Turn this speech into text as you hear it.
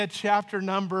Chapter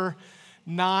number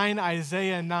 9,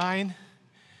 Isaiah 9.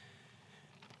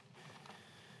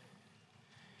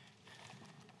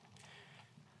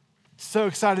 So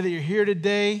excited that you're here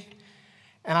today.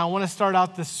 And I want to start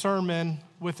out this sermon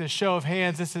with a show of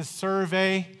hands. This is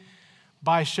survey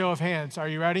by show of hands. Are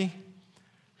you ready?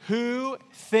 Who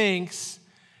thinks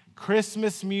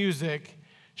Christmas music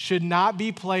should not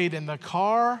be played in the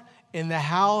car, in the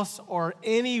house, or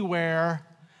anywhere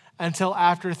until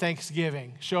after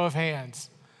Thanksgiving? Show of hands.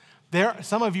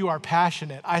 Some of you are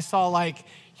passionate. I saw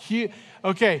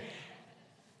okay.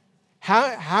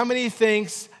 How many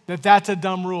thinks that that's a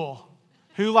dumb rule?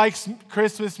 Who likes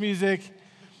Christmas music?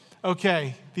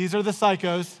 Okay, these are the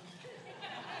psychos.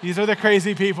 These are the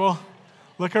crazy people.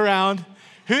 Look around.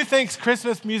 Who thinks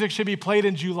Christmas music should be played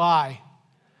in July?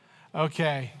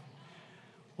 Okay.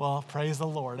 Well, praise the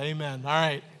Lord. Amen. All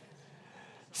right.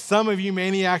 Some of you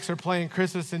maniacs are playing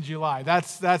Christmas in July.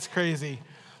 That's crazy.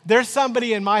 There's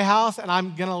somebody in my house, and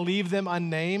I'm going to leave them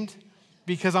unnamed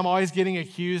because I'm always getting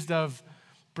accused of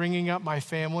bringing up my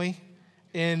family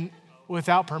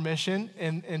without permission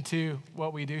into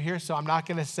what we do here. So I'm not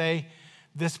going to say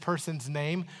this person's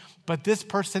name, but this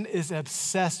person is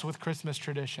obsessed with Christmas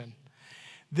tradition.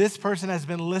 This person has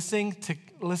been listening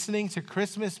to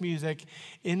Christmas music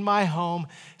in my home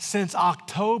since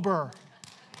October.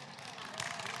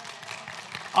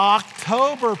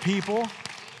 October, people.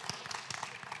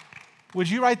 Would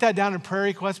you write that down in prayer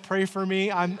request? Pray for me.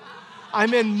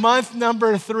 I'm in month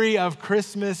number 3 of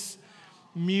Christmas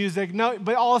music. No,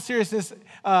 but all seriousness,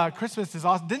 Christmas is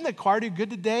awesome. Didn't the choir do good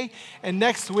today? And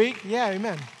next week, yeah,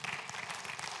 amen.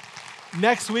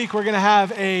 Next week, we're going to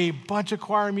have a bunch of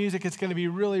choir music. It's going to be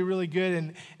really, really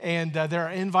good. And there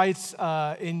are invites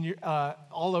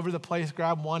all over the place.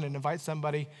 Grab one and invite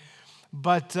somebody.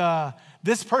 But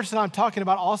this person I'm talking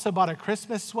about also bought a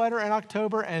Christmas sweater in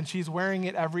October, and she's wearing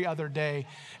it every other day.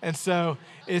 And so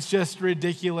it's just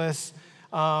ridiculous.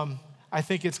 I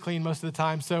think it's clean most of the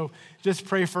time. So just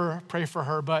pray for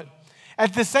her. But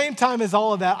at the same time as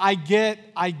all of that, I get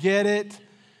it.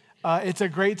 It's a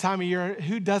great time of year.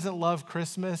 Who doesn't love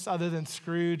Christmas other than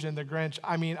Scrooge and the Grinch?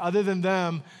 I mean, other than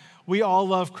them, we all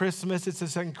love Christmas. It's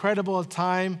this incredible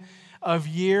time of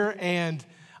year. And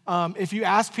if you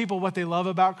ask people what they love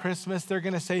about Christmas, they're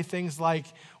going to say things like,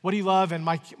 what do you love? And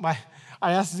I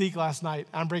asked Zeke last night.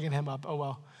 I'm bringing him up. Oh,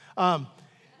 well.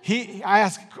 I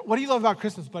asked, what do you love about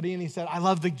Christmas, buddy? And he said, I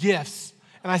love the gifts.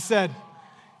 And I said,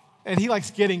 and he likes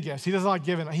getting gifts. He doesn't like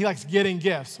giving. He likes getting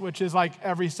gifts, which is like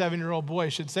every 7-year-old boy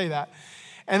should say that.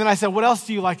 And then I said, what else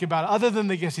do you like about it? Other than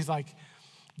the gifts, he's like,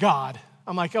 God.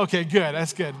 I'm like, okay, good.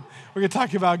 That's good. We're going to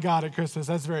talk about God at Christmas.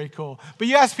 That's very cool. But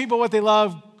you ask people what they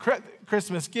love,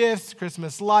 Christmas gifts,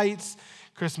 Christmas lights,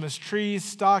 Christmas trees,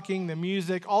 stocking, the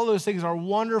music. All those things are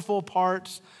wonderful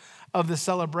parts of the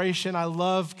celebration. I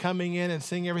love coming in and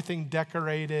seeing everything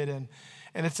decorated, and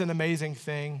it's an amazing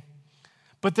thing.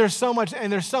 But there's so much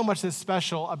that's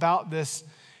special about this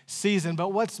season. But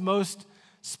what's most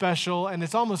special, and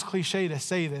it's almost cliche to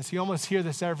say this, you almost hear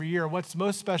this every year, what's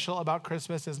most special about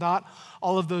Christmas is not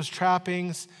all of those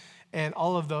trappings and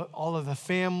all of the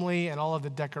family and all of the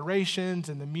decorations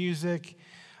and the music.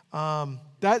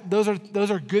 Those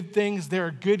are good things.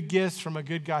 They're good gifts from a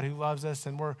good God who loves us,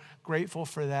 and we're grateful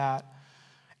for that.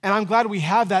 And I'm glad we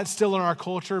have that still in our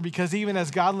culture, because even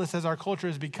as godless as our culture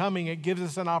is becoming, it gives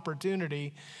us an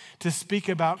opportunity to speak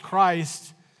about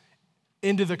Christ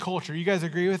into the culture. You guys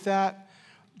agree with that?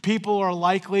 People are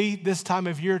likely this time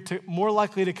of year more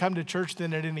likely to come to church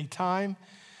than at any time.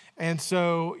 And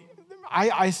so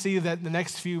I see that the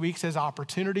next few weeks as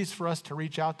opportunities for us to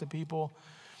reach out to people.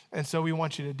 And so we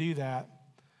want you to do that.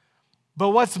 But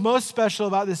what's most special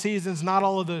about the season is not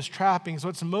all of those trappings.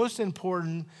 What's most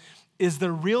important is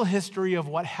the real history of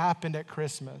what happened at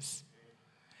Christmas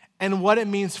and what it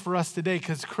means for us today,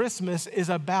 because Christmas is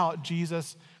about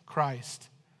Jesus Christ.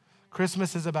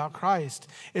 Christmas is about Christ.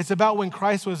 It's about when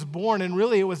Christ was born, and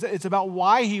really it's about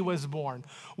why he was born.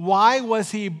 Why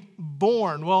was he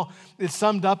born? Well, it's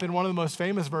summed up in one of the most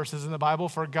famous verses in the Bible.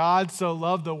 For God so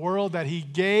loved the world that he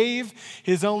gave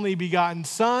his only begotten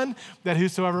Son, that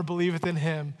whosoever believeth in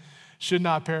him should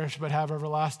not perish but have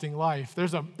everlasting life.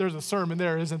 There's a sermon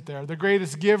there, isn't there? The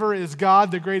greatest giver is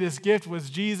God. The greatest gift was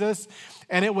Jesus,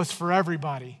 and it was for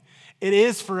everybody. It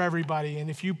is for everybody. And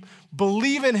if you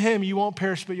believe in him, you won't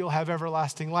perish, but you'll have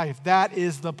everlasting life. That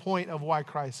is the point of why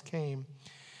Christ came.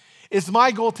 It's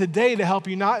my goal today to help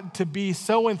you not to be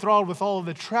so enthralled with all of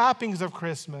the trappings of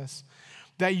Christmas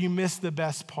that you miss the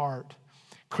best part.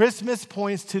 Christmas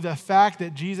points to the fact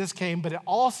that Jesus came, but it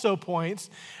also points,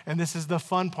 and this is the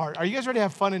fun part. Are you guys ready to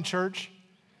have fun in church?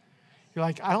 You're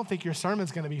like, I don't think your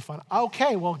sermon's going to be fun.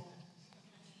 Okay, well,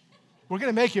 we're going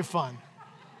to make it fun,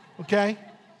 okay?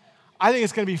 I think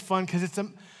it's going to be fun because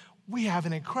we have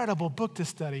an incredible book to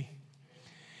study.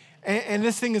 And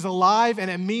this thing is alive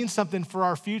and it means something for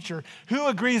our future. Who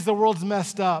agrees the world's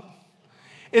messed up?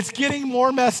 It's getting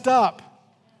more messed up.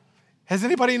 Has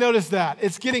anybody noticed that?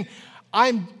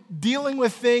 I'm dealing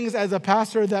with things as a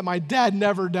pastor that my dad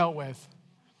never dealt with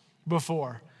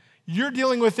before. You're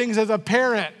dealing with things as a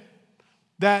parent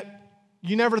that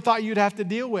you never thought you'd have to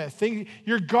deal with.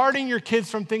 You're guarding your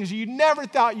kids from things you never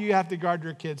thought you'd have to guard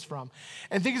your kids from.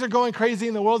 And things are going crazy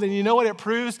in the world, and you know what it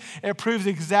proves? It proves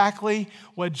exactly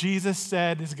what Jesus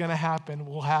said is going to happen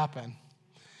will happen.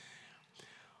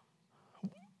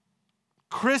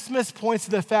 Christmas points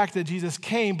to the fact that Jesus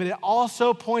came, but it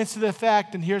also points to the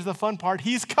fact, and here's the fun part,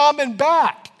 he's coming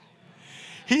back.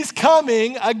 He's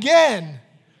coming again.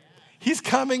 He's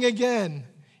coming again.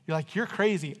 You're like, you're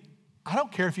crazy. I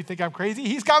don't care if you think I'm crazy.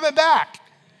 He's coming back.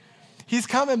 He's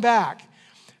coming back.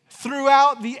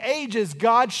 Throughout the ages,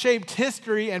 God shaped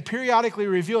history and periodically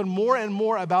revealed more and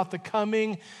more about the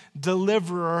coming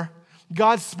deliverer.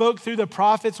 God spoke through the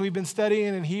prophets we've been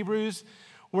studying in Hebrews,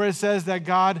 where it says that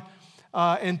God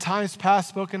in times past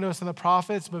spoken to us in the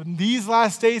prophets, but in these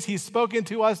last days, he's spoken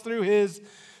to us through his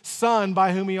Son,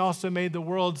 by whom he also made the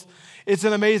worlds. It's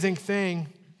an amazing thing.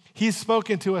 He's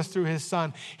spoken to us through his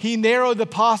Son. He narrowed the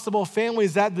possible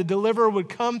families that the deliverer would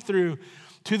come through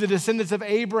to the descendants of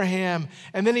Abraham.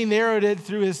 And then he narrowed it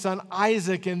through his son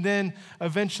Isaac, and then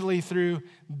eventually through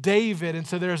David. And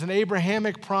so there's an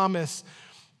Abrahamic promise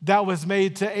that was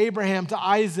made to Abraham, to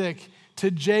Isaac,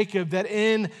 to Jacob, that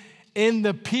in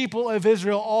the people of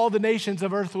Israel, all the nations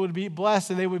of earth would be blessed,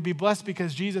 and they would be blessed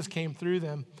because Jesus came through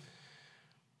them.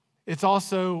 It's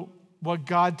also what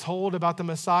God told about the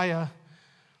Messiah.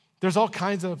 There's all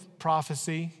kinds of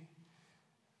prophecy.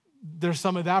 There's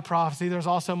some of that prophecy. There's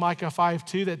also Micah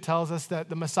 5:2 that tells us that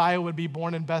the Messiah would be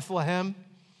born in Bethlehem.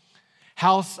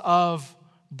 House of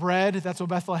bread, that's what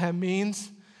Bethlehem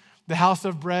means. The house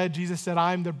of bread, Jesus said,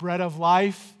 I'm the bread of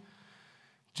life.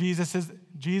 Jesus is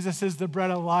the bread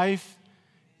of life.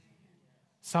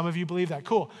 Some of you believe that.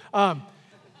 Cool.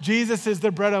 Jesus is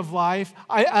the bread of life.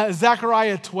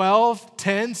 Zechariah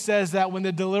 12:10 says that when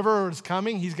the deliverer is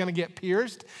coming, he's going to get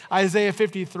pierced. Isaiah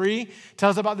 53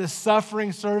 tells about this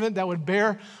suffering servant that would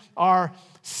bear our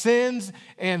sins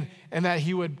and that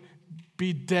he would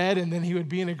be dead and then he would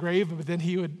be in a grave, but then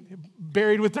he would be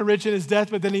buried with the rich in his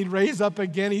death, but then he'd raise up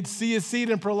again. He'd see his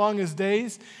seed and prolong his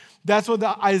days. That's what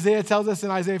Isaiah tells us in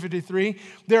Isaiah 53.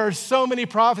 There are so many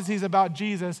prophecies about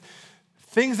Jesus,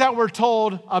 things that were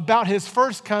told about his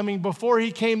first coming before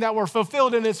he came that were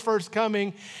fulfilled in his first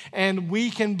coming. And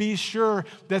we can be sure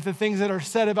that the things that are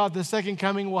said about the second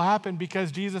coming will happen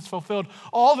because Jesus fulfilled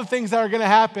all the things that are going to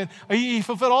happen. He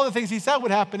fulfilled all the things he said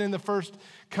would happen in the first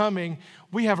coming.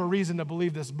 We have a reason to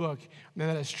believe this book, and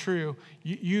that is true.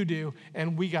 You do,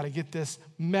 and we got to get this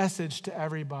message to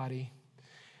everybody.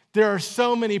 There are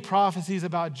so many prophecies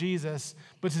about Jesus,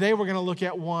 but today we're going to look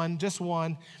at just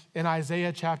one, in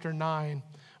Isaiah chapter 9,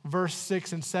 verse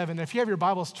 6 and 7. If you have your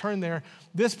Bibles, turn there.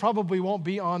 This probably won't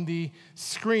be on the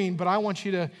screen, but I want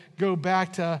you to go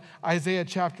back to Isaiah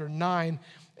chapter 9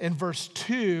 and verse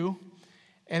 2,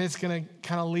 and it's going to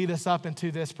kind of lead us up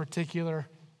into this particular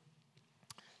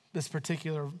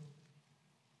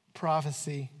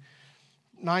prophecy.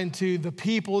 9:2, the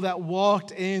people that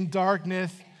walked in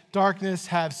darkness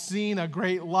have seen a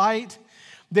great light.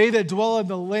 They that dwell in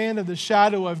the land of the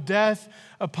shadow of death,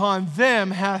 upon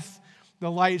them hath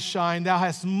the light shined. Thou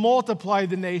hast multiplied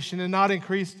the nation and not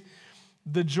increased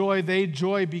the joy. They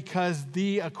joy because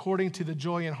thee according to the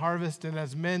joy in harvest, and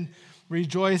as men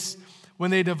rejoice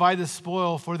when they divide the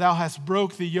spoil. For thou hast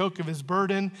broke the yoke of his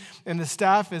burden, and the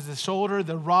staff is his shoulder,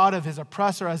 the rod of his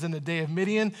oppressor, as in the day of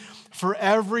Midian. For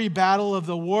every battle of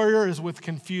the warrior is with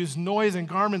confused noise, and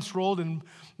garments rolled in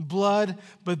blood,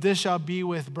 but this shall be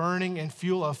with burning and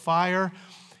fuel of fire.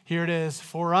 Here it is.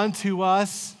 For unto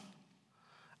us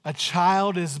a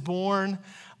child is born,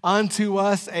 unto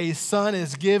us a son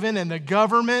is given, and the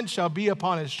government shall be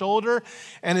upon his shoulder,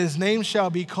 and his name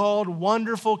shall be called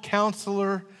Wonderful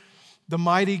Counselor, the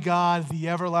Mighty God, the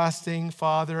Everlasting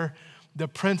Father, the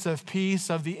Prince of Peace.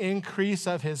 Of the increase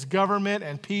of his government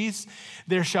and peace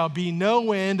there shall be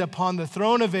no end upon the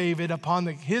throne of David, upon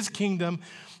his kingdom,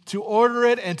 to order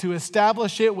it and to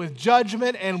establish it with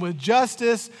judgment and with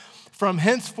justice from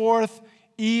henceforth,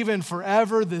 even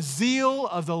forever. The zeal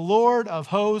of the Lord of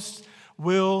hosts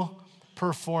will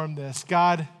perform this.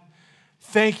 God,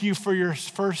 thank you for your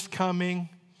first coming.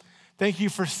 Thank you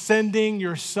for sending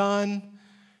your Son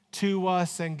to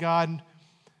us. And God,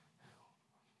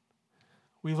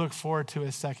 we look forward to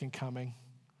his second coming.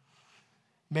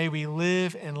 May we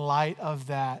live in light of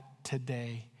that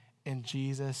today. In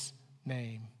Jesus'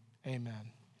 name,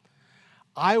 amen.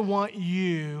 I want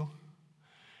you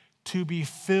to be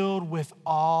filled with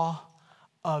awe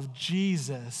of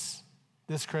Jesus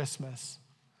this Christmas.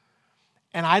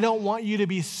 And I don't want you to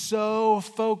be so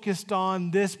focused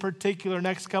on this particular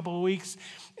next couple of weeks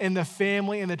and the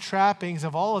family and the trappings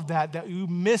of all of that you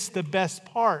miss the best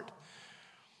part.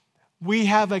 We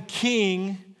have a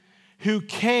king who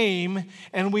came,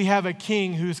 and we have a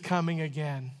king who's coming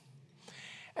again.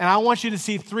 And I want you to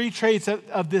see three traits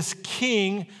of this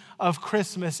king of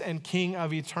Christmas and king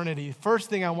of eternity. First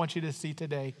thing I want you to see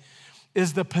today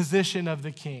is the position of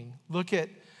the king. Look at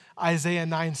Isaiah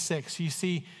 9:6. You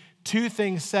see two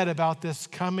things said about this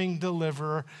coming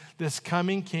deliverer, this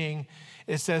coming king.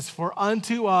 It says, "For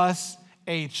unto us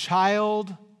a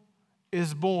child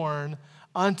is born,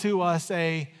 unto us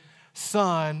a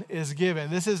son is given."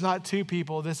 This is not two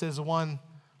people, this is one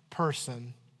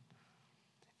person.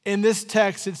 In this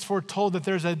text, it's foretold that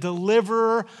there's a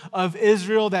deliverer of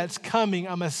Israel that's coming,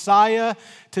 a Messiah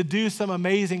to do some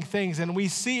amazing things. And we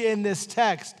see in this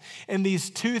text, in these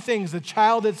two things, the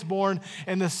child that's born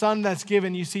and the son that's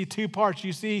given, you see two parts.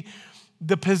 You see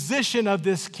the position of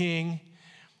this king,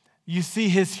 you see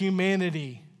his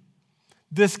humanity.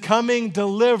 This coming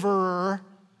deliverer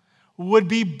would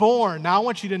be born. Now, I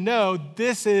want you to know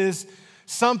this is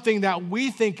something that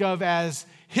we think of as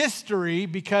history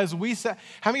because how many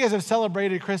of you guys have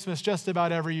celebrated Christmas just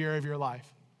about every year of your life?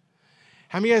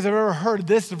 How many of you guys have ever heard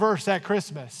this verse at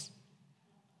Christmas?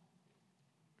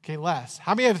 Okay, less.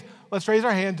 How many of, let's raise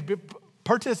our hand to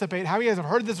participate. How many of you guys have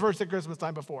heard this verse at Christmas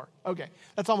time before? Okay,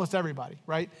 that's almost everybody,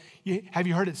 right? Have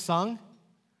you heard it sung?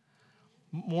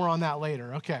 More on that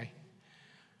later, okay.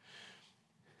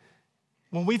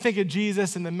 When we think of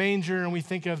Jesus in the manger and we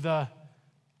think of the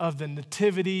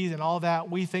nativities and all that,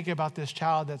 we think about this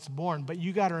child that's born. But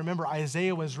you got to remember,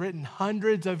 Isaiah was written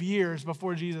hundreds of years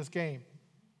before Jesus came.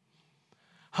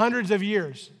 Hundreds of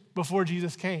years before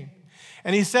Jesus came.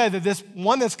 And he said that this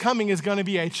one that's coming is going to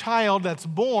be a child that's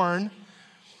born.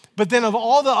 But then of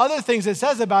all the other things it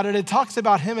says about it, it talks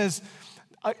about him as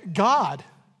God.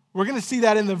 We're going to see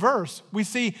that in the verse. We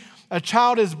see a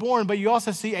child is born, but you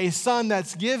also see a son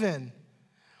that's given.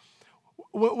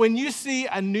 When you see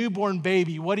a newborn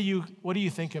baby, what do you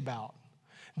think about?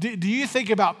 Do you think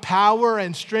about power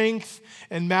and strength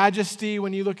and majesty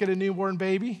when you look at a newborn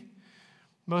baby?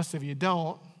 Most of you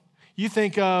don't. You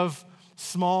think of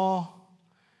small,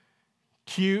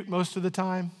 cute most of the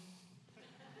time.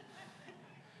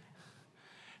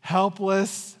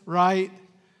 Helpless, right?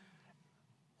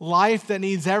 Life that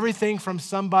needs everything from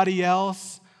somebody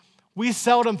else. We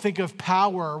seldom think of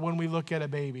power when we look at a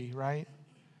baby, right?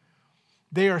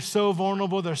 They are so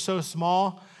vulnerable, they're so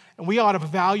small, and we ought to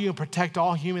value and protect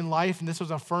all human life, and this was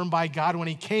affirmed by God when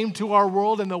he came to our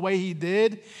world in the way he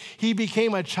did. He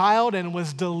became a child and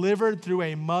was delivered through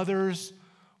a mother's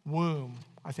womb.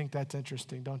 I think that's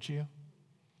interesting, don't you?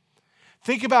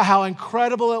 Think about how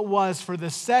incredible it was for the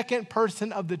second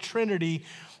person of the Trinity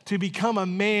to become a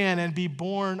man and be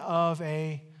born of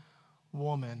a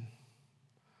woman.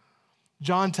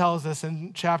 John tells us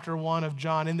in chapter 1 of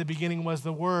John, in the beginning was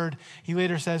the Word. He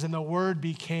later says, and the Word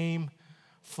became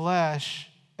flesh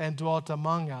and dwelt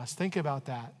among us. Think about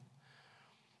that.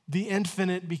 The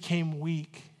infinite became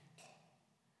weak.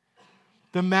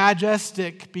 The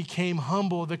majestic became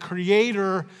humble. The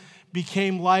Creator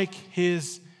became like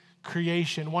his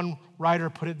creation. One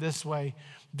writer put it this way: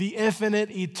 the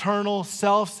infinite, eternal,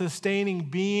 self-sustaining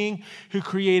being who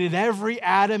created every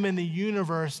atom in the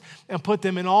universe and put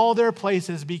them in all their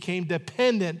places became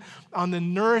dependent on the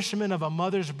nourishment of a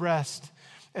mother's breast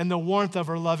and the warmth of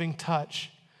her loving touch.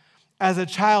 As a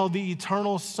child, the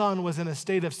eternal Son was in a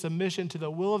state of submission to the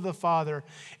will of the Father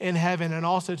in heaven and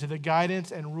also to the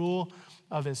guidance and rule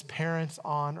of his parents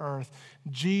on earth.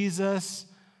 Jesus,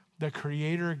 the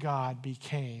Creator God,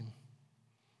 became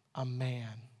a man.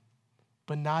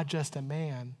 But not just a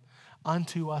man.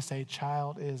 Unto us a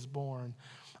child is born.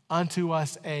 Unto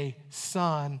us a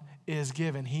son is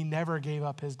given. He never gave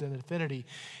up his divinity.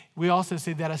 We also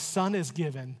see that a son is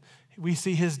given. We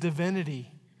see his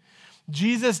divinity.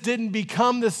 Jesus didn't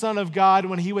become the Son of God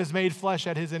when he was made flesh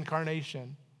at his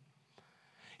incarnation.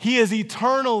 He is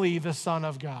eternally the Son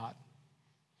of God.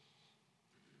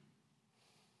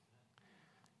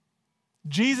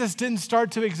 Jesus didn't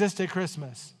start to exist at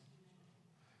Christmas.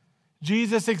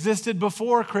 Jesus existed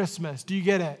before Christmas. Do you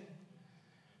get it?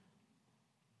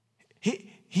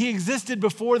 He existed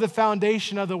before the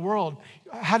foundation of the world.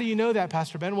 How do you know that,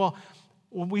 Pastor Ben? Well,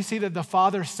 we see that the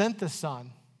Father sent the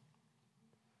Son.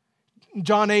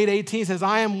 John 8:18 says,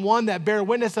 I am one that bear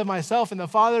witness of myself, and the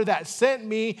Father that sent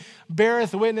me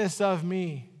beareth witness of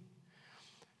me.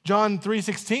 John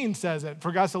 3:16 says it,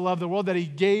 for God so loved the world that he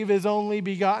gave his only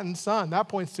begotten Son. That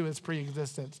points to his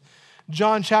preexistence.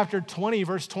 John chapter 20,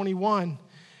 verse 21,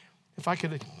 if I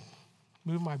could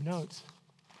move my notes,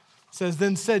 says,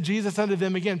 then said Jesus unto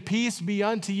them again, peace be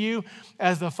unto you,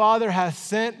 as the Father hath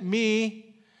sent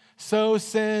me, so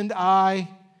send I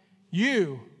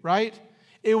you, right?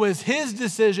 It was his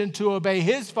decision to obey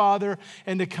his Father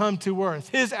and to come to earth.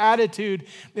 His attitude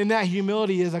in that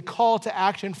humility is a call to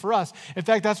action for us. In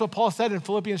fact, that's what Paul said in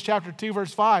Philippians chapter 2,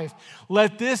 verse 5.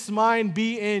 Let this mind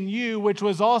be in you, which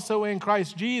was also in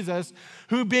Christ Jesus,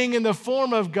 who being in the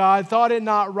form of God, thought it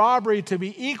not robbery to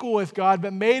be equal with God,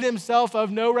 but made himself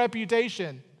of no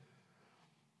reputation.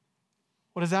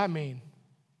 What does that mean?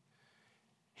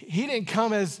 He didn't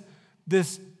come as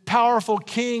this powerful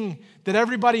king that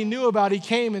everybody knew about. He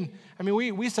came, and I mean,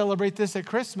 we celebrate this at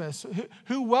Christmas.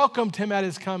 Who welcomed him at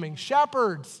his coming?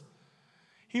 Shepherds.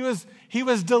 He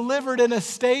was delivered in a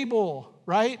stable,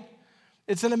 right?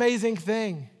 It's an amazing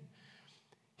thing.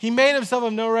 He made himself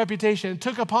of no reputation,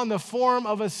 took upon the form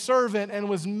of a servant, and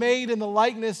was made in the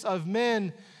likeness of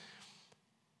men.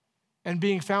 And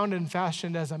being found and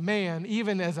fashioned as a man,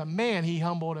 even as a man, he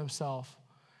humbled himself.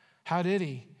 How did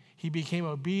he? He became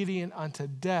obedient unto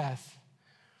death,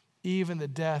 even the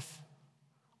death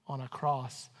on a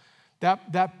cross.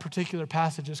 That particular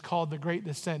passage is called the Great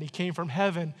Descent. He came from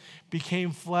heaven, became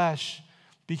flesh,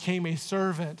 became a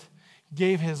servant,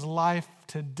 gave his life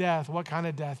to death. What kind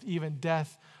of death? Even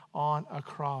death on a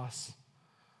cross.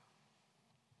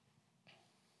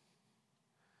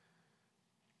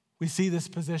 We see this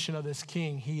position of this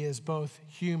king. He is both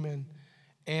human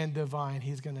and divine.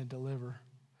 He's going to deliver.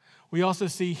 We also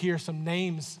see here some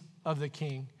names of the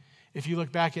king. If you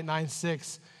look back at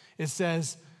 9:6, it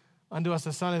says, unto us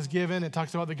a son is given. It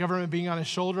talks about the government being on his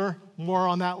shoulder. More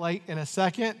on that like in a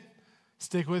second.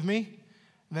 Stick with me.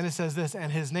 And then it says this,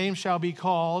 and his name shall be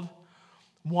called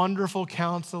Wonderful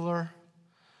Counselor,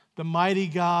 the Mighty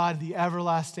God, the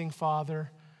Everlasting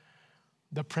Father,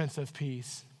 the Prince of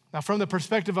Peace. Now, from the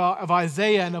perspective of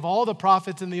Isaiah and of all the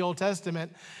prophets in the Old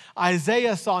Testament,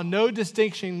 Isaiah saw no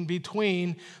distinction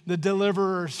between the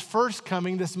deliverer's first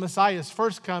coming, this Messiah's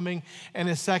first coming, and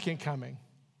his second coming,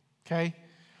 okay?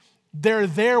 They're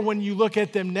there when you look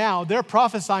at them now. They're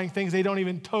prophesying things they don't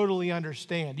even totally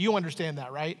understand. You understand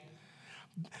that, right?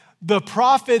 The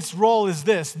prophet's role is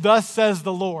this, thus says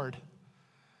the Lord.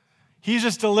 He's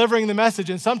just delivering the message,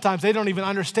 and sometimes they don't even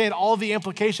understand all the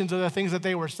implications of the things that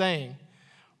they were saying.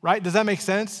 Right? Does that make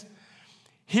sense?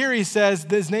 Here he says,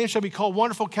 his name shall be called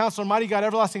Wonderful Counselor, Mighty God,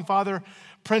 Everlasting Father,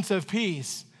 Prince of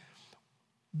Peace.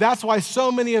 That's why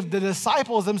so many of the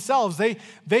disciples themselves, they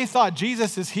thought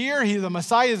Jesus is here, the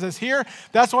Messiah is here.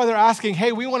 That's why they're asking,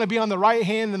 hey, we want to be on the right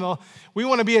hand, and we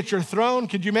want to be at your throne.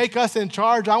 Could you make us in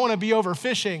charge? I want to be over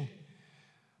fishing.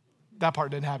 That part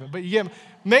didn't happen. But you get,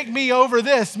 make me over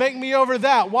this, make me over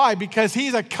that. Why? Because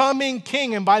he's a coming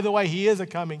king. And by the way, he is a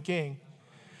coming king.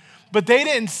 But they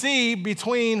didn't see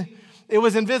between, it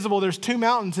was invisible. There's two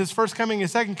mountains, his first coming and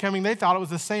his second coming. They thought it was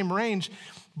the same range,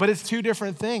 but it's two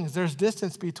different things. There's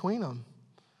distance between them.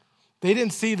 They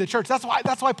didn't see the church. That's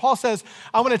why Paul says,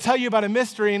 I want to tell you about a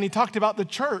mystery, and he talked about the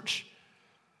church,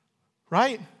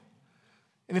 right?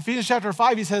 In Ephesians chapter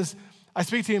 5, he says, I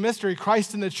speak to you a mystery,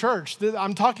 Christ in the church.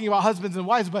 I'm talking about husbands and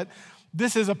wives, but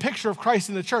this is a picture of Christ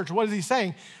in the church. What is he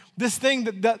saying? This thing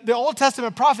that the Old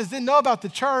Testament prophets didn't know about the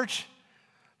church.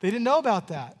 They didn't know about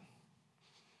that.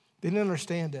 They didn't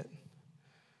understand it.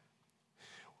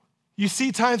 You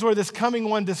see times where this coming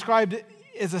one described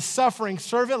as a suffering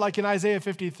servant, like in Isaiah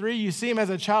 53. You see him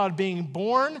as a child being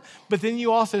born, but then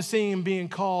you also see him being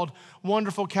called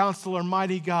Wonderful Counselor,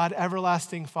 Mighty God,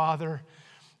 Everlasting Father,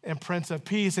 and Prince of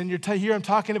Peace. And you hear him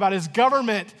talking about his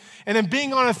government and him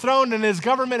being on a throne and his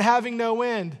government having no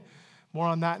end. More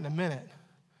on that in a minute.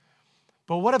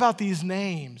 But what about these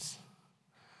names?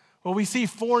 Well, we see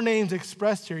 4 names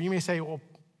expressed here. You may say, well,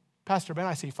 Pastor Ben,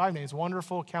 I see 5 names.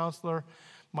 Wonderful Counselor,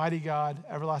 Mighty God,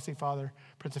 Everlasting Father,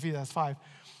 Prince of Peace. That's 5.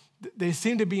 They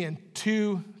seem to be in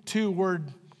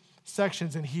two-word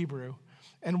sections in Hebrew.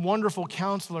 And Wonderful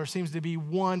Counselor seems to be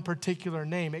one particular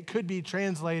name. It could be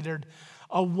translated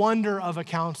a wonder of a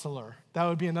counselor. That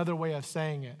would be another way of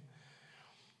saying it.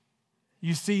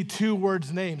 You see 2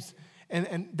 words names,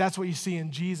 and that's what you see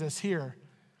in Jesus here.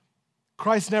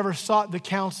 Christ never sought the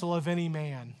counsel of any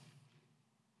man.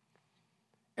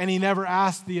 And he never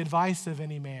asked the advice of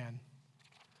any man.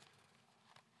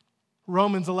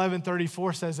 Romans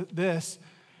 11:34 says this,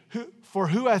 for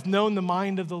who hath known the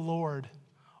mind of the Lord?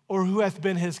 or who hath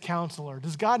been his counselor?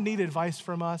 Does God need advice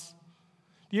from us?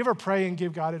 Do you ever pray and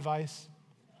give God advice?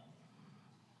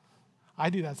 I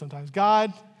do that sometimes.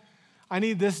 God, I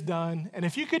need this done. And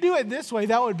if you could do it this way,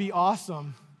 that would be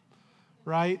awesome,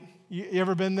 right? You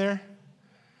ever been there?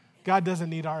 God doesn't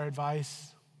need our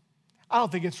advice. I don't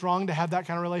think it's wrong to have that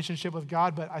kind of relationship with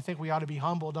God, but I think we ought to be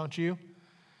humble, don't you?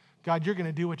 God, you're going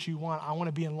to do what you want. I want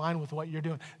to be in line with what you're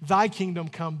doing. Thy kingdom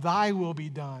come, thy will be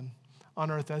done on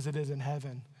earth as it is in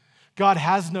heaven. God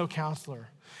has no counselor.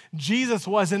 Jesus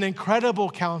was an incredible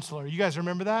counselor. You guys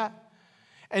remember that?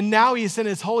 And now he sent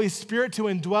his Holy Spirit to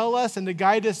indwell us and to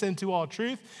guide us into all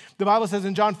truth. The Bible says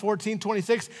in John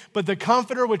 14:26, but the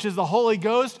Comforter, which is the Holy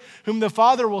Ghost, whom the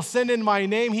Father will send in my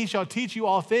name, he shall teach you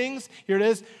all things. Here it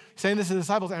is, saying this to the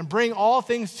disciples, and bring all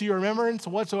things to your remembrance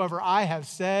whatsoever I have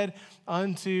said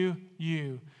unto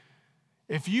you.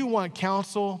 If you want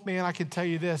counsel, man, I can tell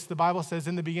you this. The Bible says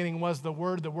in the beginning was the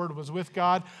Word was with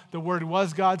God, the Word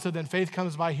was God, so then faith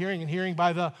comes by hearing, and hearing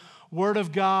by the Word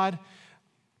of God.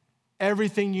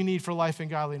 Everything you need for life and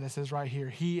godliness is right here.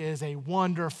 He is a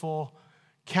wonderful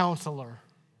counselor.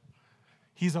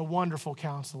 He's a wonderful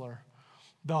counselor.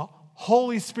 The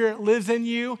Holy Spirit lives in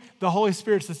you. The Holy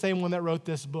Spirit's the same one that wrote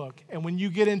this book. And when you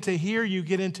get into here, you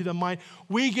get into the mind.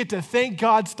 We get to think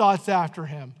God's thoughts after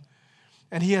him.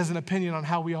 And he has an opinion on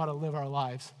how we ought to live our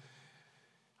lives.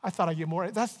 I thought I'd get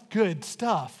more. That's good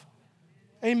stuff.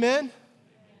 Amen?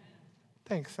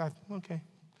 Thanks. Okay.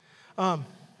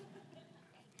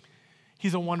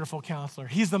 He's a wonderful counselor.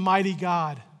 He's the mighty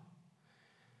God.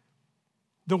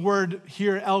 The word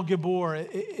here, El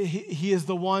Gibor, he is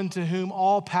the one to whom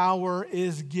all power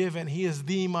is given. He is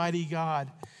the mighty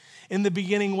God. In the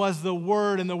beginning was the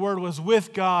Word, and the Word was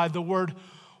with God. The Word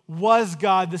was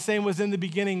God. The same was in the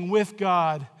beginning with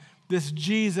God. This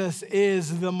Jesus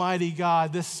is the mighty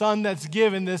God. This Son that's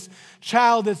given, this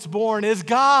child that's born is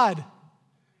God.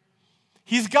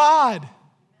 He's God.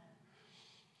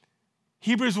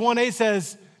 Hebrews 1:8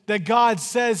 says that God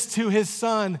says to his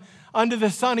Son, unto the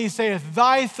Son he saith,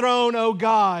 thy throne, O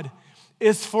God,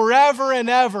 is forever and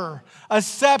ever. A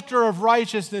scepter of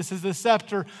righteousness is the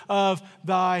scepter of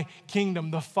thy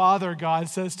kingdom. The Father God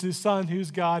says to the Son,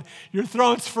 who's God, your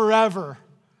throne's forever.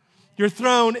 Your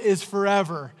throne is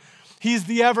forever. He's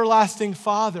the everlasting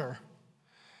Father.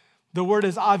 The word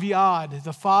is Aviad,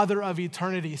 the Father of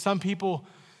eternity. Some people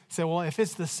say, well, if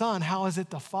it's the Son, how is it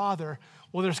the Father?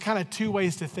 Well, there's kind of two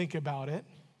ways to think about it.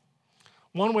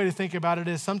 One way to think about it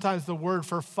is sometimes the word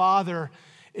for father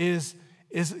is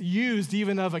used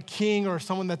even of a king or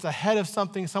someone that's ahead of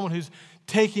something, someone who's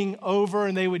taking over,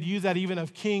 and they would use that even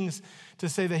of kings to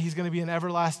say that he's going to be an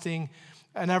everlasting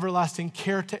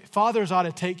caretaker. Fathers ought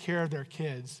to take care of their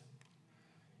kids.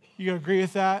 You agree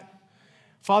with that?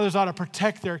 Fathers ought to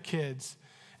protect their kids.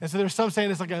 And so there's some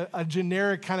saying it's like a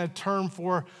generic kind of term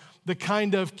for the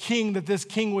kind of king that this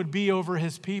king would be over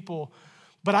his people.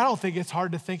 But I don't think it's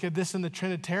hard to think of this in the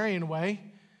Trinitarian way.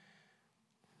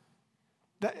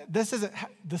 This isn't,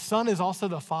 the Son is also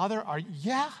the Father?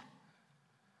 Yeah.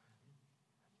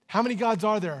 How many gods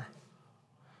are there?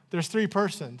 There's 3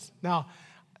 persons. Now,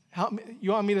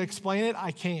 you want me to explain it?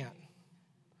 I can't.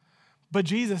 But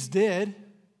Jesus did.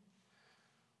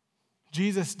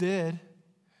 Jesus did.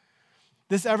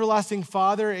 This everlasting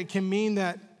Father, it can mean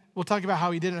that, we'll talk about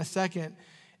how he did in a second.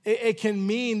 It can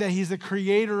mean that he's the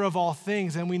creator of all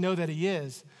things, and we know that he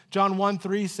is. John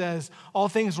 1:3 says, all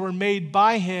things were made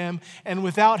by him, and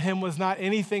without him was not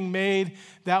anything made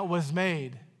that was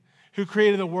made. Who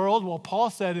created the world? Well,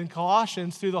 Paul said in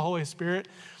Colossians through the Holy Spirit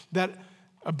that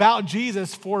about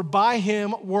Jesus, for by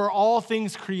him were all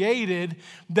things created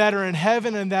that are in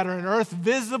heaven and that are in earth,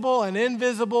 visible and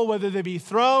invisible, whether they be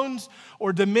thrones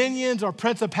or dominions or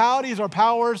principalities or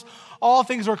powers. All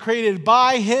things were created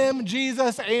by him,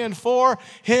 Jesus, and for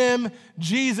him,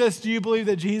 Jesus. Do you believe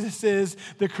that Jesus is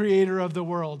the creator of the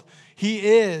world? He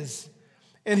is.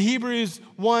 In Hebrews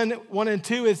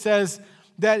 1:1-2, it says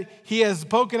that he has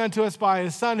spoken unto us by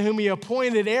his Son, whom he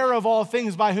appointed heir of all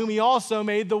things, by whom he also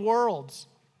made the worlds,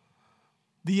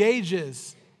 the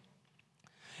ages.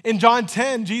 In John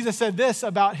 10, Jesus said this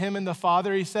about him and the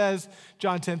Father. He says,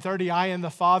 John 10:30, I and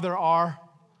the Father are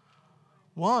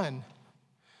one.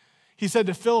 He said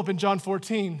to Philip in John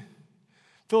 14,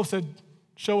 Philip said,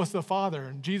 show us the Father.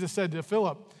 And Jesus said to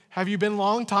Philip, have you been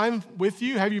long time with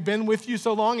you? Have you been with you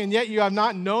so long, and yet you have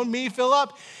not known me,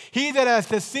 Philip? He that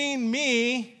hath seen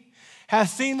me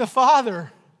has seen the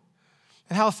Father.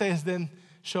 And how sayest then,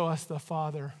 show us the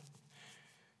Father?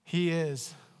 He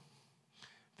is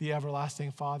the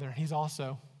everlasting Father. He's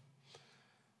also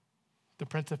the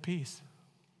Prince of Peace.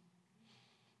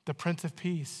 The Prince of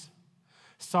Peace.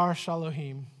 Sar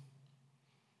Shalom.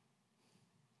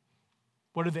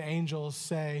 What do the angels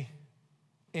say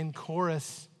in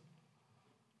chorus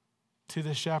to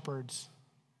the shepherds?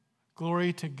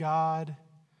 Glory to God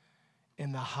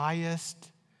in the highest,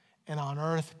 and on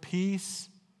earth peace,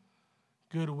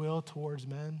 goodwill towards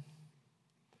men.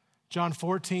 John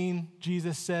 14,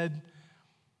 Jesus said,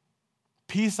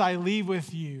 peace I leave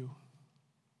with you.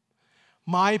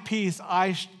 My peace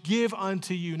I give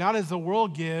unto you. Not as the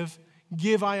world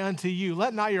give I unto you.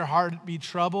 Let not your heart be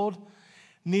troubled,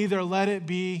 neither let it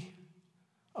be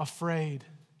afraid.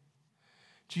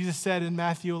 Jesus said in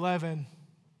Matthew 11,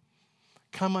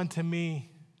 come unto me,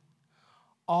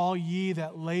 all ye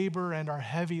that labor and are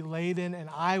heavy laden, and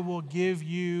I will give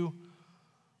you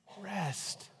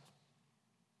rest.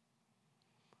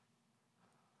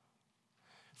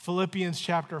 Philippians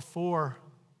chapter 4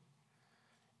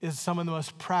 is some of the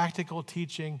most practical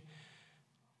teaching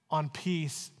on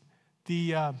peace.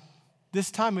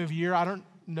 This time of year, I don't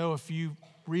know if you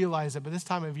realize it, but this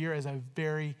time of year is a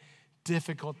very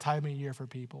difficult time of year for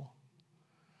people.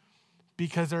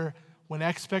 Because when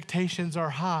expectations are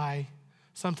high,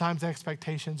 sometimes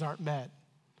expectations aren't met.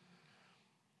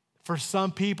 For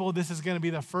some people, this is going to be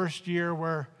the first year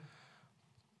where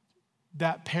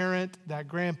that parent, that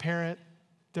grandparent,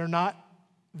 they're not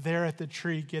there at the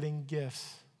tree getting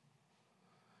gifts.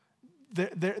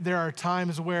 There are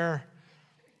times where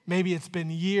maybe it's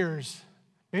been years.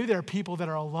 Maybe there are people that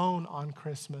are alone on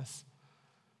Christmas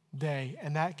Day,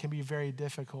 and that can be very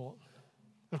difficult.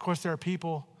 Of course, there are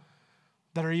people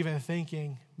that are even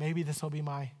thinking, maybe this will be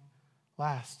my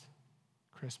last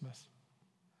Christmas.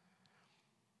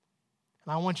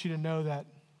 And I want you to know that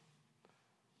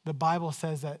the Bible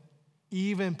says that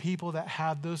even people that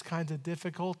have those kinds of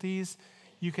difficulties,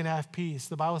 you can have peace.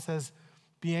 The Bible says,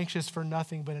 be anxious for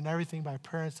nothing, but in everything by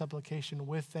prayer and supplication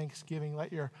with thanksgiving,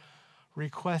 let your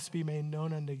requests be made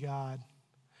known unto God.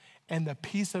 And the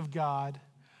peace of God,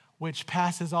 which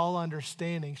passes all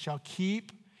understanding, shall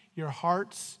keep your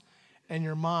hearts and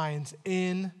your minds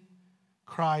in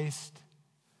Christ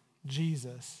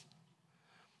Jesus.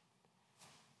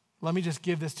 Let me just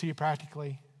give this to you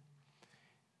practically.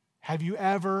 Have you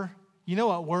ever, you know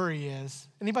what worry is?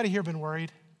 Anybody here been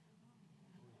worried?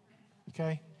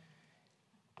 Okay.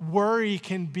 Worry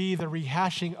can be the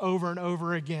rehashing over and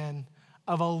over again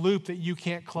of a loop that you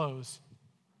can't close.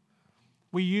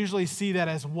 We usually see that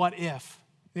as what if.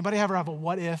 Anybody ever have a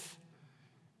what if?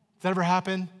 Does that ever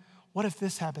happen? What if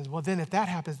this happens? Well, then if that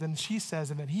happens, then she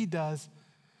says, and then he does.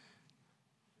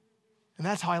 And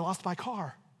that's how I lost my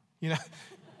car. You know?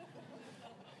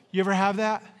 You ever have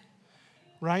that?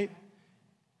 Right?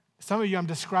 Some of you, I'm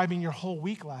describing your whole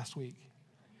week last week.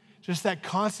 Just that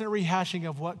constant rehashing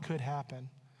of what could happen.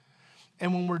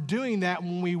 And when we're doing that,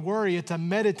 when we worry, it's a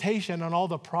meditation on all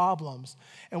the problems.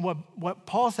 And what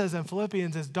Paul says in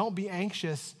Philippians is don't be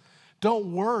anxious,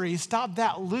 don't worry, stop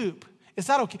that loop. It's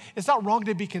not okay. It's not wrong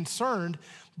to be concerned,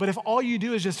 but if all you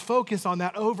do is just focus on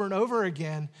that over and over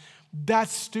again,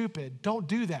 that's stupid. Don't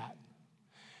do that.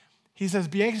 He says,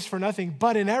 be anxious for nothing,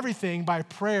 but in everything by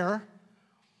prayer.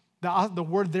 The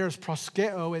word there is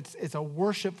proskeo. It's a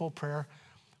worshipful prayer.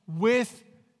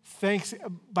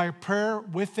 By prayer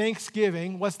with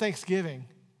thanksgiving. What's thanksgiving?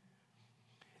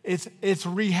 It's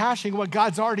rehashing what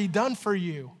God's already done for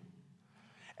you.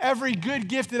 Every good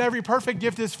gift and every perfect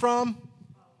gift is from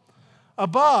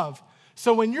above.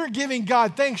 So when you're giving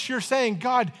God thanks, you're saying,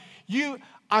 God,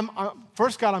 I'm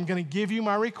going to give you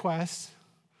my requests.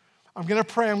 I'm going to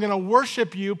pray. I'm going to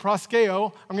worship you,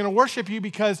 proskeo. I'm going to worship you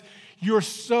because you're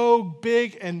so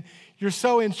big and you're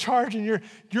so in charge and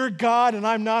you're God and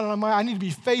I'm not. And I need to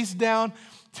be face down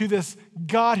to this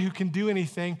God who can do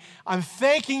anything. I'm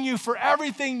thanking you for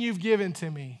everything you've given to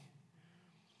me.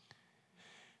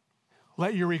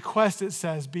 Let your request, it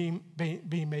says, be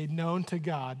made known to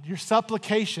God. Your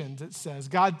supplications, it says.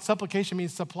 Supplication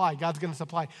means supply. God's going to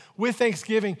supply. With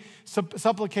thanksgiving,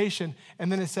 supplication.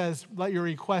 And then it says, let your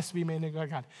request be made known to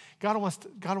God. God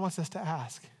wants us to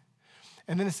ask.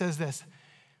 And then it says this,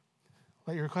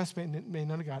 let your request be made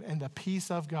known to God. And the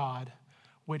peace of God,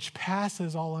 which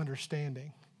passes all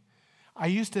understanding. I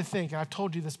used to think, and I've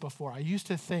told you this before, I used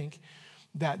to think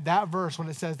that verse, when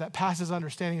it says that passes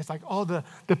understanding, it's like, oh,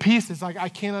 the peace is like, I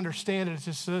can't understand it. It's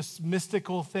just this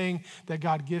mystical thing that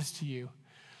God gives to you.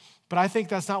 But I think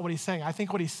that's not what he's saying. I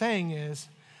think what he's saying is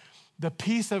the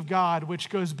peace of God, which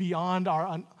goes beyond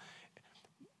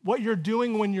what you're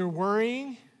doing when you're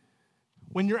worrying,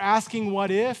 when you're asking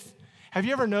what if. Have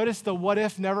you ever noticed the what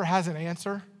if never has an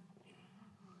answer?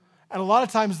 And a lot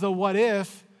of times the what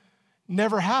if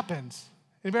never happens.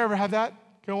 Anybody ever have that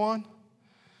go on?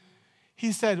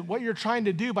 He said, what you're trying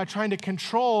to do by trying to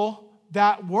control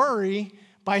that worry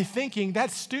by thinking,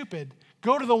 that's stupid.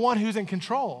 Go to the one who's in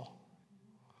control.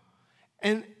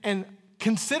 And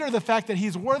consider the fact that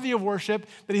he's worthy of worship,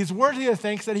 that he's worthy of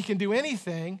thanks, that he can do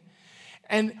anything.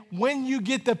 And when you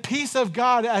get the peace of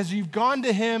God as you've gone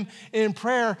to him in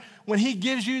prayer, when he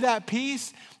gives you that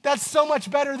peace, that's so much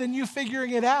better than you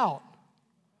figuring it out.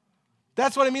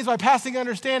 That's what it means by passing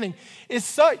understanding.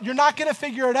 You're not going to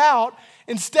figure it out.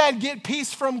 Instead, get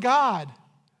peace from God.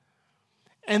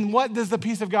 And what does the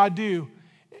peace of God do?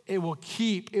 It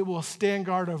will stand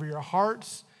guard over your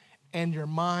hearts and your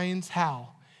minds. How?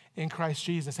 In Christ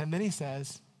Jesus. And then he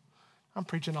says, I'm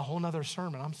preaching a whole nother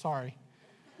sermon. I'm sorry.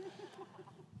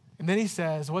 And then he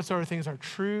says, whatsoever things are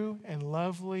true and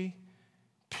lovely,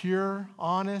 pure,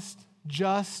 honest,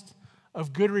 just,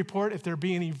 of good report, if there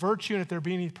be any virtue and if there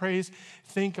be any praise,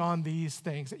 think on these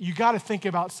things. You got to think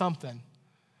about something.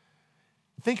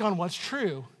 Think on what's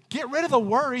true. Get rid of the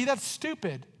worry. That's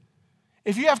stupid.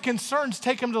 If you have concerns,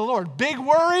 take them to the Lord. Big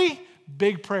worry,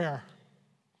 big prayer.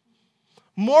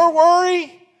 More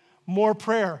worry, more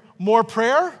prayer. More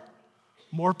prayer,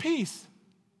 more peace.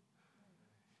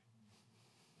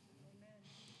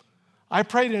 I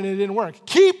prayed and it didn't work.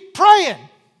 Keep praying.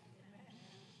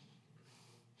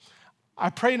 I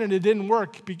prayed and it didn't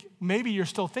work. Maybe you're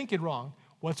still thinking wrong.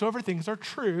 Whatsoever things are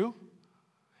true.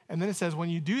 And then it says, when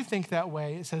you do think that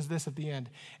way, it says this at the end,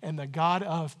 and the God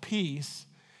of peace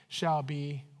shall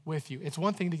be with you. It's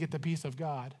one thing to get the peace of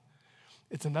God.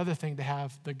 It's another thing to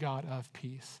have the God of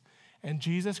peace. And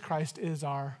Jesus Christ is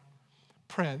our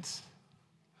Prince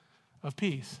of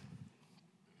Peace.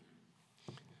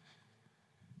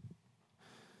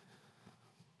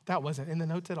 That wasn't in the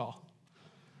notes at all.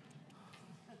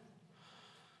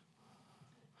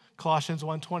 Colossians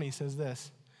 1:20 says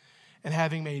this, and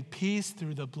having made peace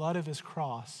through the blood of his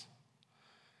cross,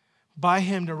 by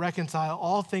him to reconcile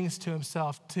all things to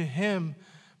himself, to him,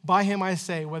 by him I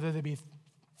say, whether they be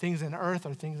things in earth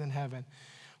or things in heaven,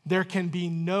 there can be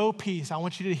no peace. I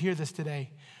want you to hear this today.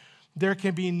 There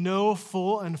can be no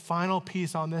full and final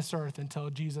peace on this earth until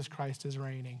Jesus Christ is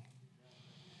reigning.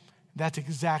 That's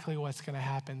exactly what's going to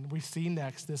happen. We see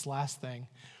next this last thing,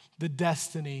 the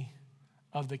destiny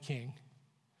of the king.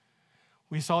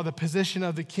 We saw the position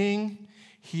of the king.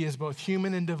 He is both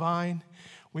human and divine.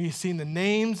 We've seen the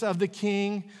names of the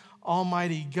king,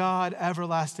 Almighty God,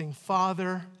 Everlasting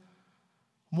Father,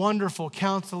 Wonderful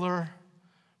Counselor,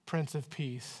 Prince of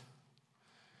Peace.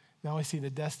 Now we see the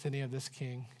destiny of this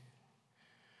king.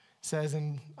 It says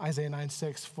in Isaiah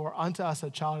 9:6, for unto us a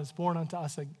child is born, unto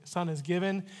us a son is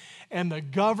given, and the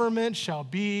government shall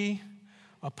be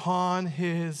upon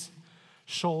his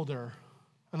shoulder.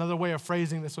 Another way of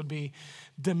phrasing this would be,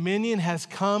 dominion has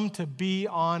come to be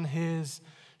on his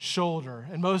shoulder.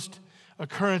 In most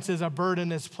occurrences, a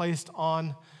burden is placed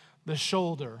on the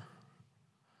shoulder.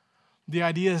 The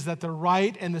idea is that the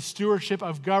right and the stewardship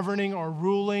of governing or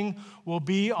ruling will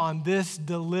be on this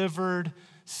delivered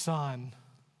son.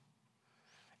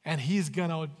 And he's going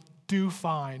to do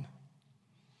fine.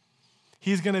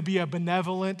 He's going to be a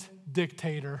benevolent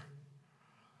dictator.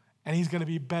 And he's going to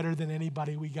be better than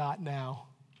anybody we got now,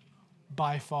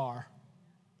 by far.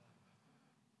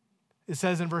 It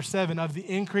says in verse 7, of the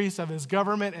increase of his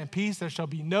government and peace there shall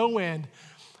be no end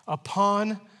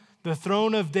upon the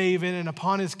throne of David and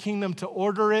upon his kingdom, to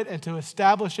order it and to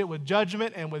establish it with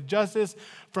judgment and with justice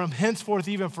from henceforth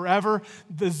even forever.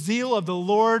 The zeal of the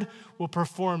Lord will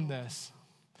perform this.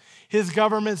 His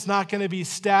government's not going to be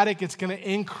static. It's going to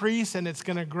increase and it's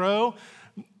going to grow.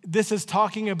 This is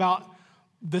talking about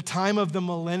the time of the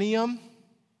millennium.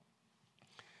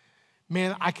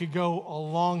 Man, I could go a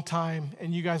long time,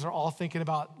 and you guys are all thinking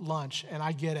about lunch, and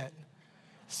I get it.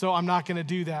 So I'm not going to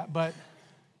do that, but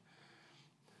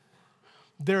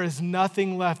there is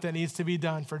nothing left that needs to be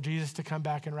done for Jesus to come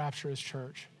back and rapture his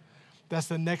church. That's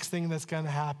the next thing that's going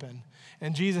to happen.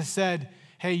 And Jesus said,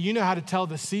 hey, you know how to tell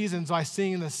the seasons by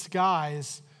seeing the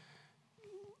skies.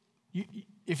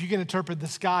 If you can interpret the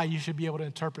sky, you should be able to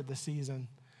interpret the season.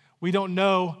 We don't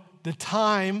know the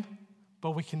time,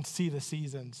 but we can see the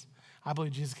seasons. I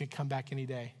believe Jesus could come back any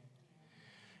day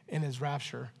in his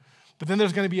rapture. But then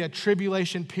there's going to be a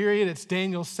tribulation period. It's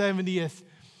Daniel's 70th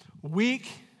week.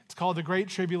 It's called the Great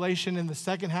Tribulation. In the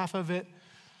second half of it,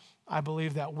 I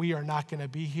believe that we are not going to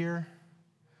be here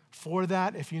for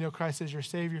that. If you know Christ as your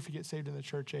Savior, if you get saved in the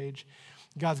church age,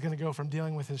 God's going to go from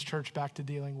dealing with his church back to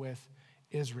dealing with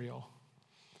Israel.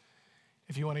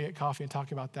 If you want to get coffee and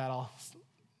talk about that,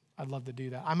 I'd love to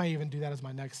do that. I may even do that as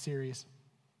my next series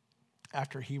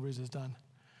after Hebrews is done.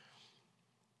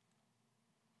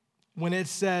 When it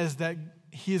says that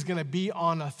he's going to be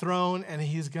on a throne and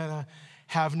he's going to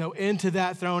have no end to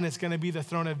that throne, it's going to be the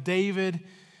throne of David.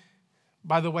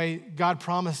 By the way, God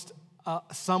promised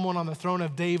someone on the throne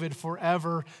of David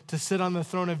forever. To sit on the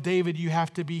throne of David, you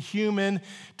have to be human.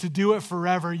 To do it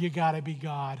forever, you got to be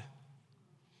God.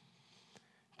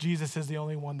 Jesus is the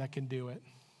only one that can do it.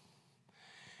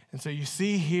 And so you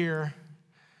see here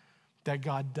that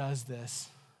God does this.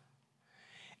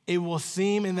 It will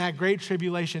seem in that great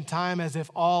tribulation time as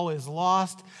if all is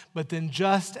lost, but then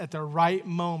just at the right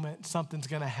moment, something's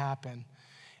going to happen.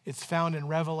 It's found in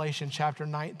Revelation chapter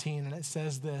 19, and it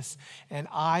says this, "And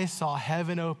I saw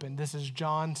heaven open." This is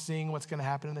John seeing what's going to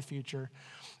happen in the future.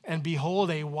 "And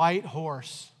behold, a white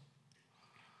horse."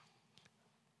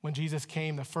 When Jesus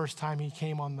came, the first time he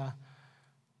came on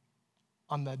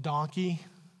the donkey,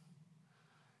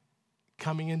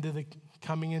 coming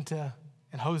into,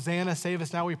 and Hosanna, save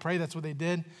us now, we pray. That's what they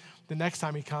did. The next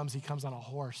time he comes on a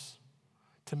horse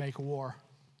to make war.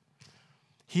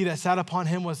 "He that sat upon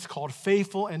him was called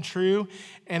Faithful and True,"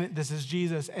 and this is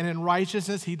Jesus. "And in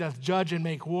righteousness he doth judge and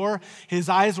make war. His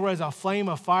eyes were as a flame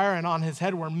of fire, and on his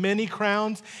head were many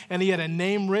crowns, and he had a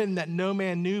name written that no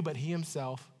man knew but he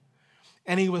himself.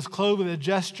 And he was clothed with a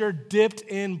vesture dipped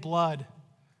in blood."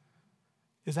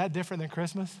 Is that different than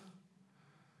Christmas?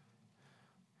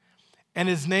 "And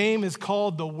his name is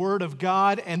called the Word of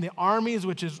God, and the armies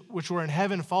which were in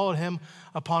heaven followed him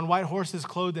upon white horses,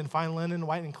 clothed in fine linen,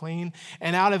 white and clean.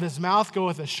 And out of his mouth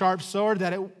goeth a sharp sword,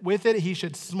 that with it he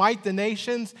should smite the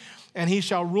nations, and he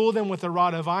shall rule them with a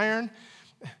rod of iron."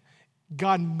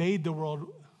 God made the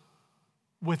world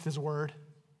with his word.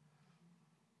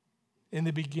 In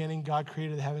the beginning, God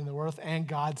created the heaven and the earth, and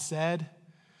God said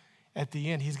at the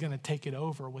end, he's going to take it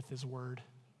over with his word.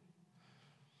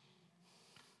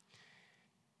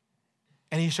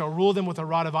 "And he shall rule them with a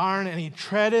rod of iron, and he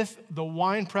treadeth the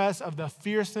winepress of the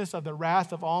fierceness of the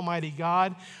wrath of Almighty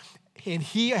God. And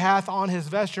he hath on his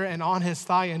vesture and on his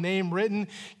thigh a name written,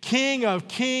 King of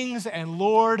Kings and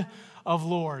Lord of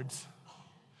Lords."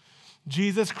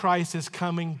 Jesus Christ is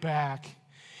coming back.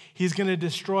 He's going to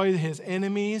destroy his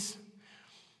enemies.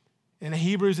 In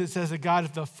Hebrews, it says that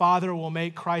God the Father will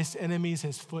make Christ's enemies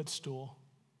his footstool.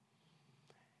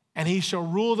 "And he shall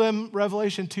rule them,"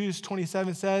 Revelation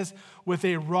 2:27 says, "with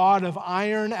a rod of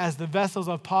iron, as the vessels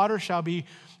of potter shall be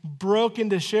broken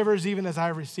to shivers, even as I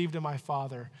have received of my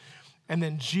Father." And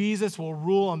then Jesus will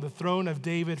rule on the throne of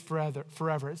David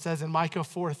forever. It says in Micah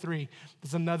 4:3,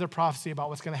 there's another prophecy about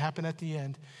what's going to happen at the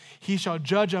end. "He shall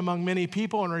judge among many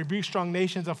people and rebuke strong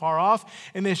nations afar off,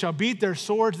 and they shall beat their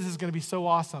swords." This is going to be so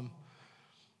awesome.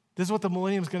 This is what the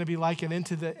millennium is going to be like and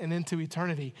into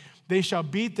eternity. "They shall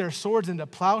beat their swords into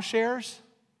plowshares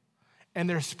and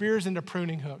their spears into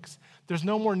pruning hooks." There's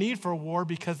no more need for a war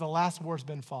because the last war's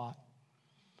been fought.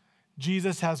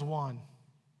 Jesus has won.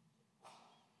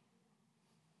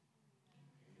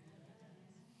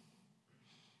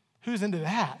 Who's into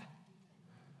that?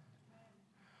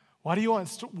 Why do you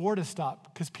want war to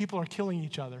stop? Because people are killing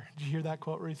each other. Did you hear that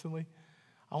quote recently?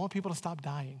 I want people to stop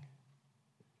dying.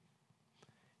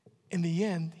 In the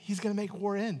end, he's going to make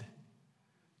war end.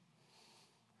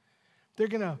 They're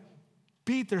going to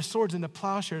beat their swords into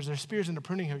plowshares, their spears into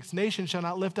pruning hooks. "Nation shall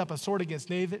not lift up a sword against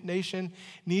nation,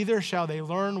 neither shall they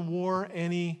learn war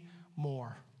any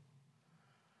more."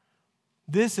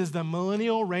 This is the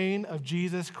millennial reign of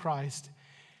Jesus Christ,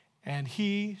 and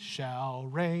he shall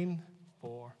reign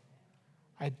for.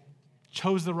 I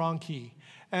chose the wrong key.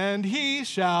 "And he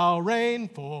shall reign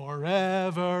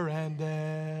forever and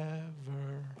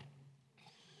ever."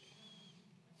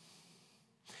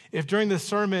 If during this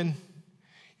sermon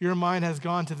your mind has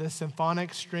gone to the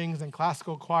symphonic strings and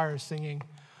classical choirs singing,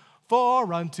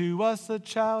 "For unto us a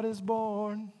child is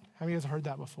born." How many of you guys have heard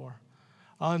that before?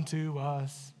 "Unto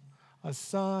us a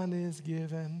son is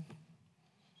given,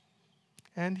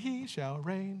 and he shall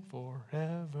reign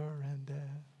forever and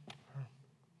ever."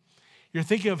 You're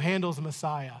thinking of Handel's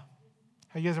Messiah.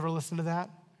 Have you guys ever listened to that?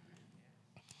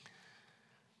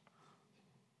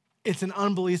 It's an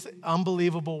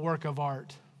unbelievable work of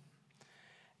art.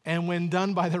 And when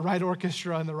done by the right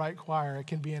orchestra and the right choir, it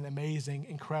can be an amazing,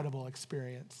 incredible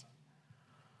experience.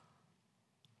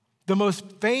 The most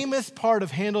famous part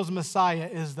of Handel's Messiah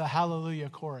is the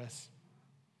Hallelujah chorus.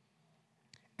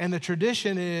 And the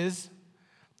tradition is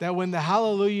that when the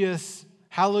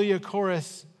Hallelujah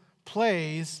chorus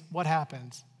plays, what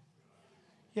happens?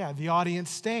 Yeah, the audience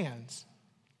stands.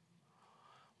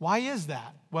 Why is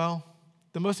that? Well,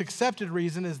 the most accepted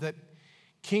reason is that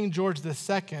King George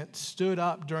II stood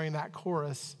up during that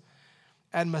chorus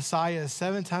at Messiah's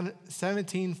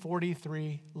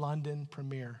 1743 London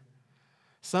premiere.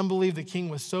 Some believe the king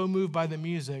was so moved by the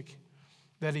music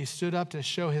that he stood up to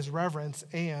show his reverence,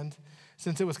 and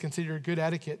since it was considered good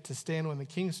etiquette to stand when the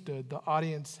king stood, the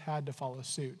audience had to follow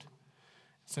suit.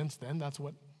 Since then, that's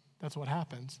what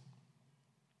happens.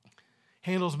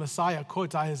 Handel's Messiah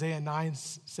quotes Isaiah 9,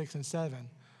 6, and 7.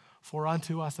 For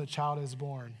unto us a child is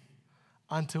born,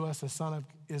 unto us a son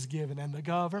is given, and the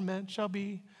government shall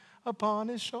be upon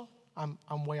his shoulder.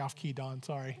 I'm way off key, Don,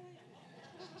 sorry.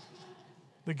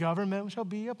 The government shall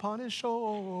be upon his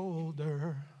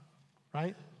shoulder,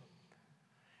 right?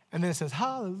 And then it says,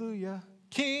 hallelujah,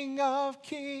 King of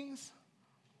kings,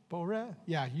 forever.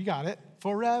 Yeah, you got it.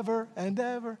 Forever and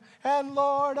ever, and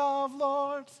Lord of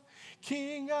lords,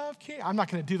 King of kings. I'm not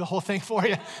going to do the whole thing for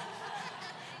you.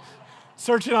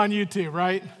 Search it on YouTube,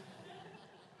 right?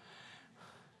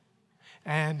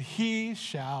 And he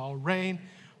shall reign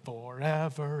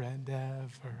forever and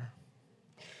ever.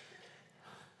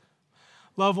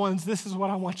 Loved ones, this is what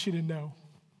I want you to know.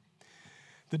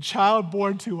 The child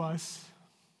born to us,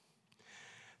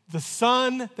 the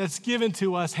son that's given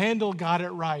to us, Handel got it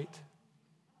right.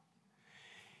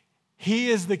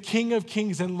 He is the King of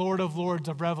kings and Lord of lords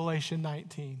of Revelation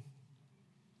 19.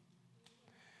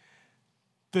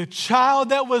 The child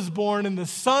that was born and the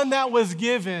son that was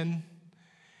given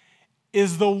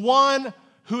is the one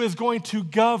who is going to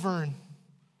govern.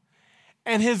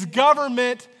 And his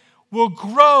government will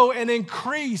grow and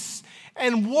increase,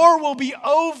 and war will be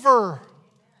over.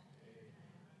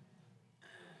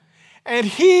 And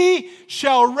he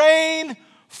shall reign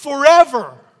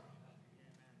forever.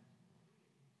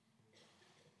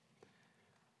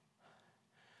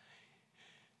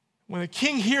 When a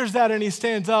king hears that and he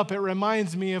stands up, it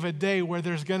reminds me of a day where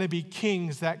there's going to be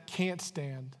kings that can't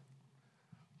stand.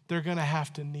 They're going to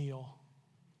have to kneel.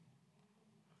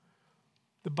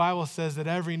 The Bible says that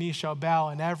every knee shall bow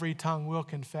and every tongue will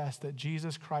confess that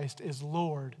Jesus Christ is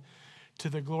Lord to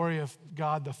the glory of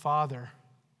God the Father.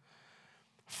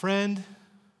 Friend,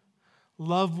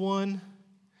 loved one,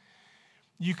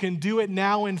 you can do it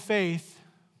now in faith,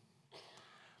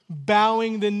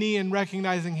 bowing the knee and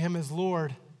recognizing him as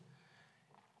Lord,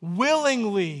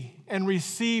 willingly, and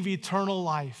receive eternal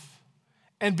life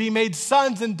and be made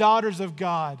sons and daughters of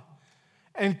God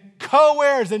and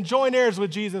co-heirs and joint heirs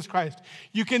with Jesus Christ.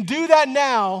 You can do that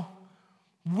now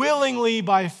willingly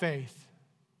by faith,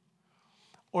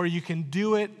 or you can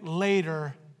do it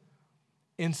later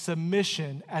in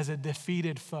submission as a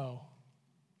defeated foe.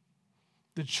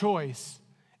 The choice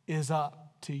is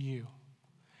up to you.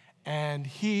 And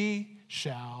he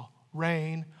shall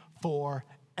reign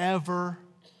forever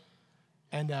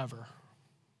and ever.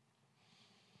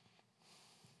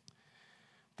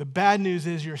 The bad news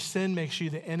is your sin makes you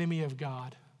the enemy of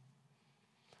God.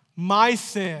 My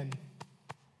sin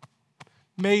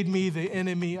made me the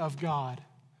enemy of God.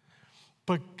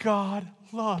 But God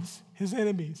loves his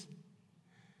enemies.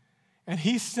 And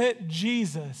he sent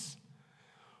Jesus,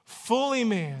 fully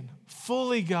man,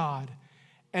 fully God.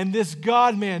 And this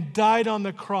God-man died on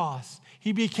the cross.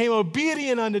 He became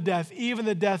obedient unto death, even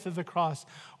the death of the cross.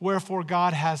 Wherefore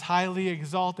God has highly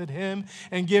exalted him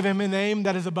and given him a name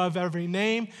that is above every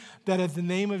name, that at the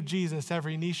name of Jesus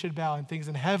every knee should bow, and things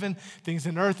in heaven, things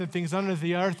in earth, and things under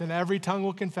the earth, and every tongue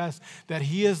will confess that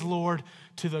he is Lord,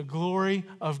 to the glory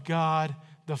of God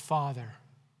the Father.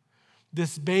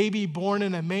 This baby born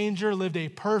in a manger lived a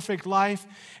perfect life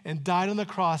and died on the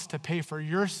cross to pay for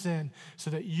your sin so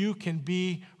that you can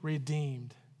be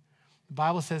redeemed. The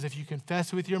Bible says if you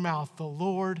confess with your mouth the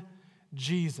Lord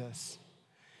Jesus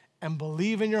and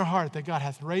believe in your heart that God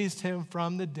hath raised him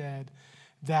from the dead,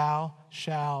 thou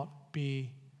shalt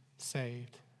be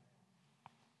saved.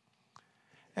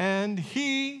 And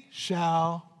he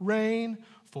shall reign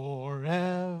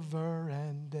forever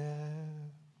and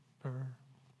ever.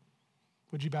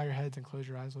 Would you bow your heads and close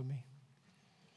your eyes with me?